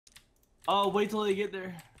Oh, wait till they get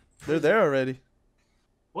there. They're there already.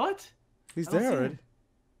 What? He's there already.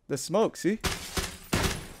 The smoke, see?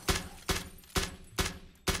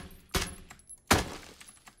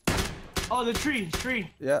 Oh, the tree.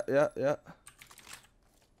 Yeah.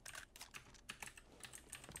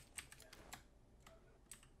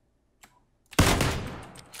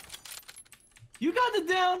 You got the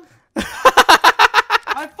down?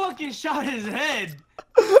 I fucking shot his head.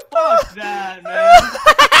 Fuck that, man.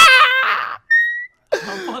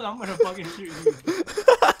 I'm gonna fucking shoot you.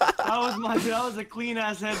 That was a clean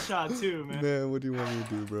ass headshot too, man. Man, what do you want me to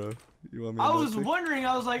do, bro? You want me? I was wondering.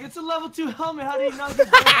 I was like, it's a level 2 helmet. How do you not get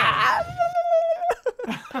that?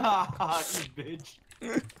 You bitch.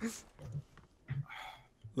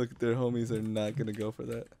 Look, their homies are not gonna go for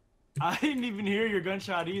that. I didn't even hear your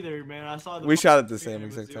gunshot either, man. I saw the. We shot at the same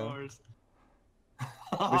exact time.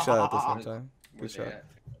 We shot at the same time. Good shot.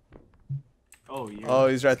 Oh,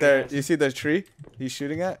 he's right there. You see the tree he's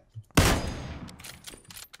shooting at?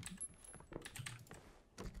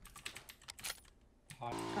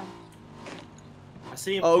 I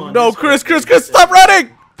see him. Oh no, Chris, stop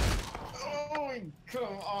running! Oh, come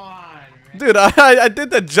on, man. Dude, I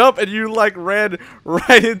did the jump and you like ran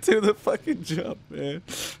right into the fucking jump, man.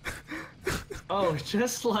 Oh,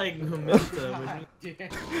 just like Memento.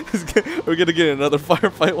 We're gonna get another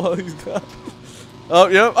firefight while he's gone. Oh,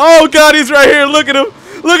 yep. Oh, God, he's right here. Look at him.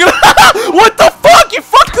 Look at him. What the fuck? You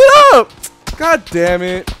fucked it up. God damn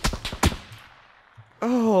it.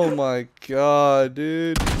 Oh, my God,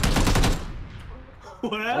 dude.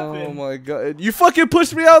 What happened? Oh, my God. You fucking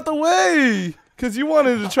pushed me out the way because you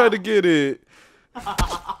wanted to try to get it.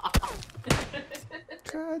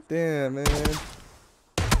 God damn, man.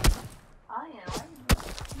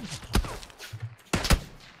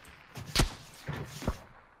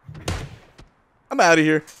 I'm out of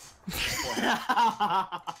here.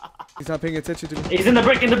 He's not paying attention to me. He's in the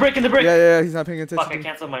brick. Yeah, he's not paying attention. Fuck, I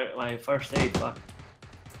canceled my first aid, fuck.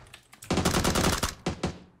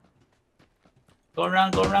 Go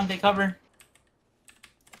around, take cover.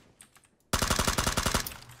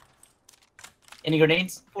 Any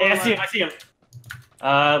grenades? Hey, I see him.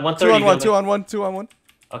 130. 2 on 1.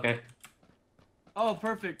 Okay. Oh,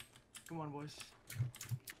 perfect. Come on, boys.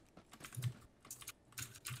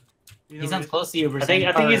 He sounds close to you, I think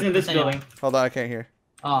he's in this building. Hold on, I can't hear.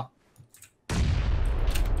 Oh.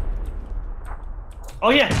 Oh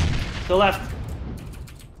yeah, to the left.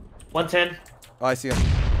 110. Oh, I see him.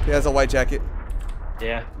 He has a white jacket.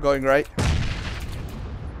 Yeah. Going right.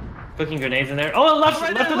 Cooking grenades in there. Oh, left of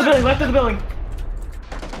the building. Left of the building.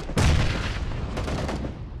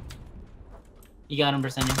 You got him,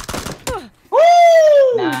 Briseño.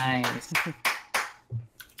 Woo! Nice.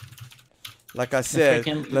 Like I said,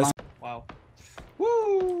 let's. Wow.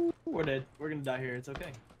 Woo! We're dead. We're gonna die here. It's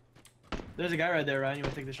okay. There's a guy right there, Ryan. You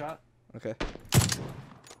wanna take the shot? Okay.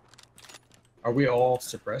 Are we all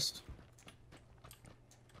suppressed?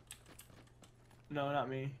 No, not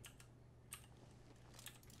me.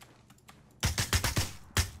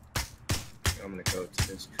 I'm gonna go to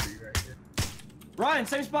this tree right here. Ryan,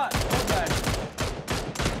 same spot. Go back.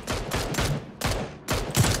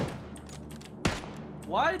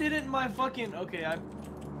 Why didn't my fucking... Okay, I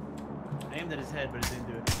aimed at his head, but it didn't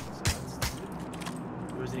do it. So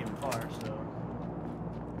it wasn't even far, so...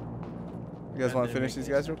 You guys want to finish these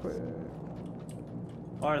guys real quick?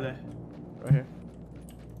 Where are they? Right here.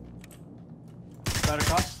 Right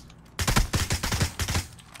across?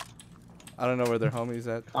 I don't know where their homie's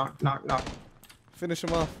at. Knock. Finish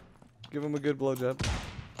him off. Give him a good blowjob.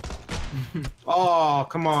 Oh,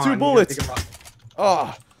 come on. 2 bullets.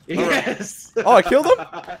 Oh. Yes. Oh, I killed him?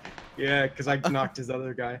 Yeah, because I knocked his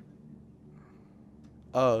other guy.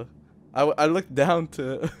 Oh. I looked down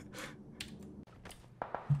to...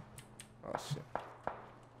 Oh, shit.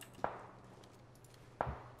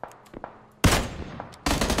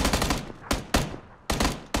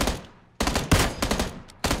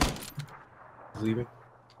 Leaving.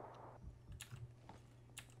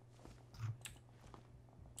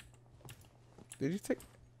 Did you take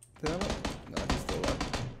the ammo? No, he's still alive.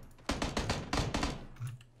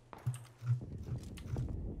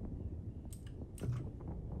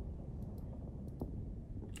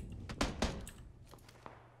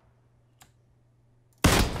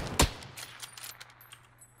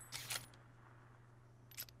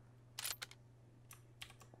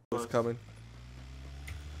 It's coming.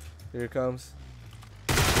 Here it comes.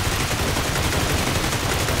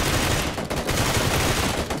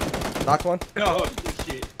 Knock one. No.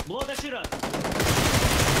 Shit. Blow that shit up.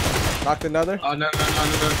 Knocked another. Oh, no.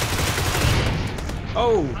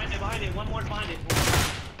 Oh. Behind it. One more behind it.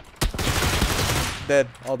 Dead.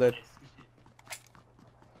 All dead.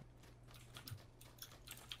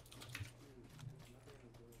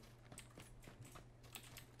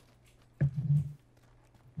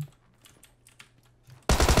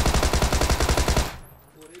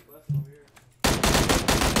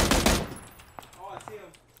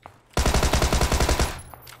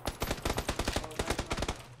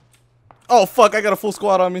 Oh fuck! I got a full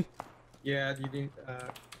squad on me. Yeah, you didn't. Can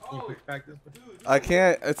you push back this way? I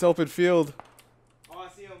can't. It's open field. Oh, I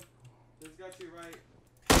see him. There's got you right.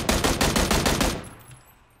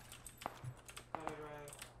 Coming around.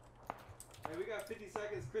 Hey, we got 50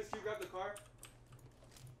 seconds. Chris, you grab the car.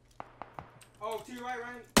 Oh, to your right,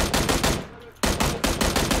 Ryan.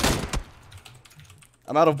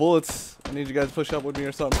 I'm out of bullets. I need you guys to push up with me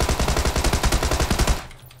or something.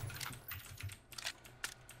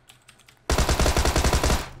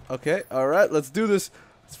 Okay, alright, let's do this.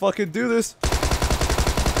 Let's fucking do this.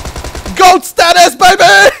 GOAT status, baby!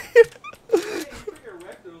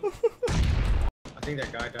 I think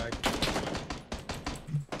that guy died.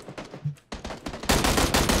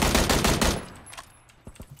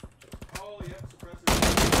 Oh, yep, suppressor.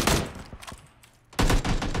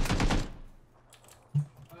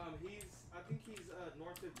 I think he's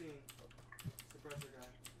North 15. Suppressor guy.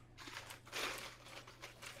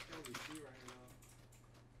 Can't really see right now.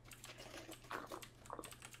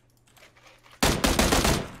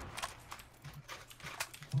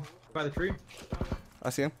 By the tree. I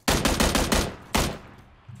see him.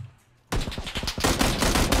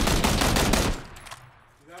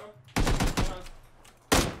 You got him? Hold on.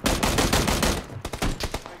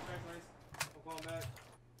 Nice. I'll call him back.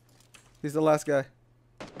 He's the last guy.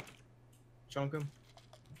 Chunk him.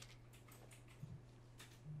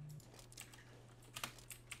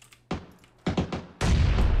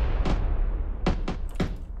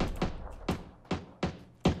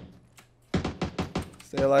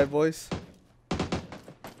 Stay alive, boys.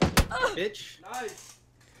 Bitch. Nice.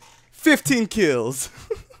 15 kills.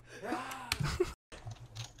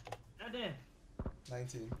 Goddamn.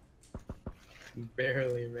 19.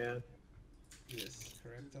 Barely, man. Yes,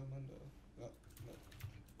 correct on Mundo.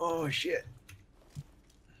 Oh shit.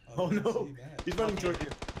 Oh no. He's running towards you.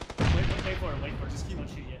 Wait for him. Just keep. Don't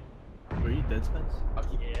shoot yet. Were you dead, Spence?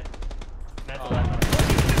 Yeah. That's Oh. the last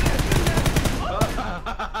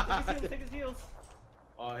one. Take his heals.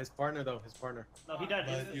 Oh, his partner though. His partner. No, he died.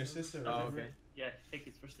 But your sister. Oh, okay. Yeah, take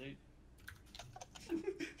his first aid.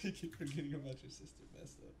 You keep forgetting about your sister,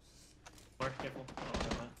 messed up. Mark, careful. Oh,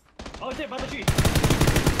 never mind. Oh, it's there by the tree.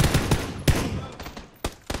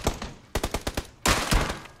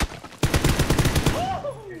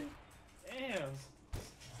 Damn.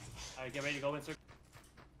 Alright, get ready to go in, sir.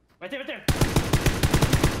 Right there.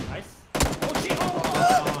 Nice. Oh shit! Oh!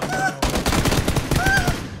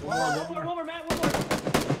 One more, Matt. One more.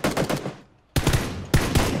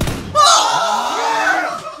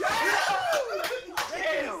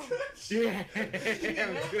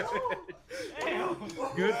 Damn. Good. Damn.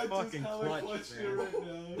 Good fucking clutch, man.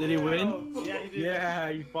 Did he win? Yeah, he did. Yeah,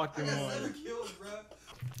 you fucking won.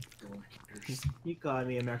 You got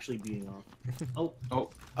me. I'm actually beating off.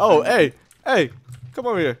 Oh, hey, come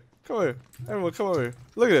over here. Everyone, come over here.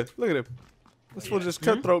 Look at him. This fool just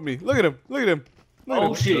cutthroat me. Look at him.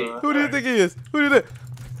 Oh shit. Who do you think he is? Who do you think?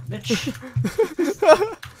 Bitch.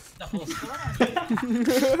 The whole squad.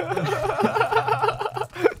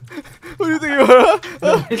 Who do you think you are?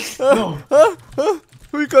 No. Huh?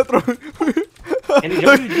 Who you cutthroat? And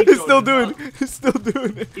He's still doing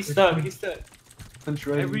it. He's stuck.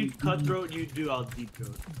 Every cutthroat you do, I'll deep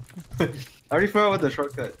throat. I already forgot what the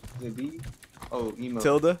shortcut. The B? Oh, emo.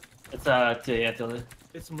 Tilda? It's Tilda.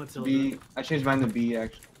 It's Matilda. B. I changed mine to B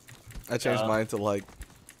actually. I changed mine to like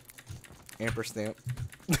ampersand.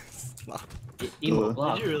 Emo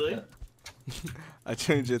block. Did you really? I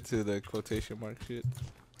changed it to the quotation mark shit.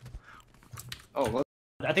 Oh, what?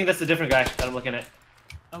 I think that's the different guy that I'm looking at.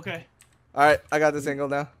 Okay. Alright, I got this angle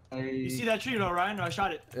now. You see that tree though, Ryan? I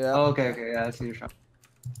shot it. Yeah. Oh, okay, yeah, I see your shot.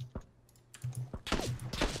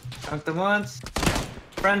 Knocked him once.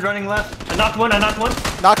 Friend running left. I knocked one.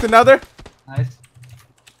 Knocked another. Nice.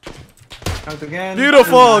 Knocked again.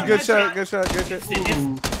 Beautiful. Nice. Good shot.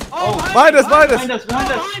 Ooh. Oh, Behind us. Behind us.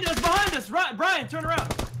 Behind us. Brian, turn around.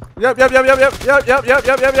 Yep.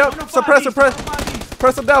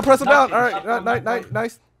 Press him down. Knock Alright, him.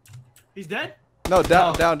 nice. He's dead? No,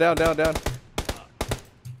 down. Thank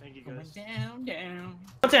you guys. Down.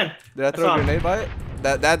 110. Did I throw saw a him. grenade by it?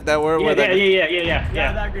 That where Yeah, that?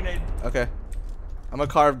 yeah. That grenade. Okay. I'm gonna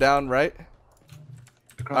carve down right.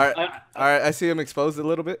 Alright, I see him exposed a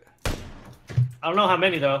little bit. I don't know how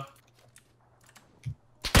many though.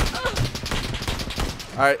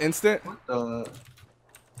 Alright, instant.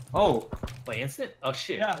 Oh, Wait, instant? Oh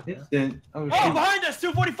shit. Yeah. instant. Oh, Oh, shit. behind us.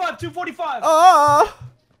 245. Oh,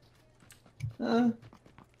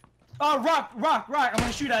 Rock. I'm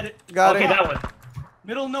gonna shoot at it. got Okay, it. that one.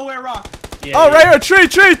 Middle of nowhere rock. Yeah, Oh, yeah. right here,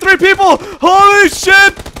 tree, 3 people. Holy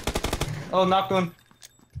shit! Oh, knocked one.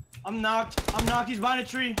 I'm knocked. I'm knocked. He's behind a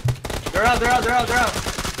tree. They're out, they're out, they're out, they're out.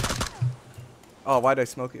 Oh, why'd I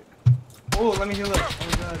smoke it? Oh, let me heal it.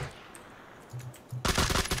 Oh god.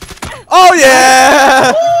 Oh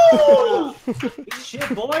yeah!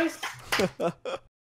 Shit, boys.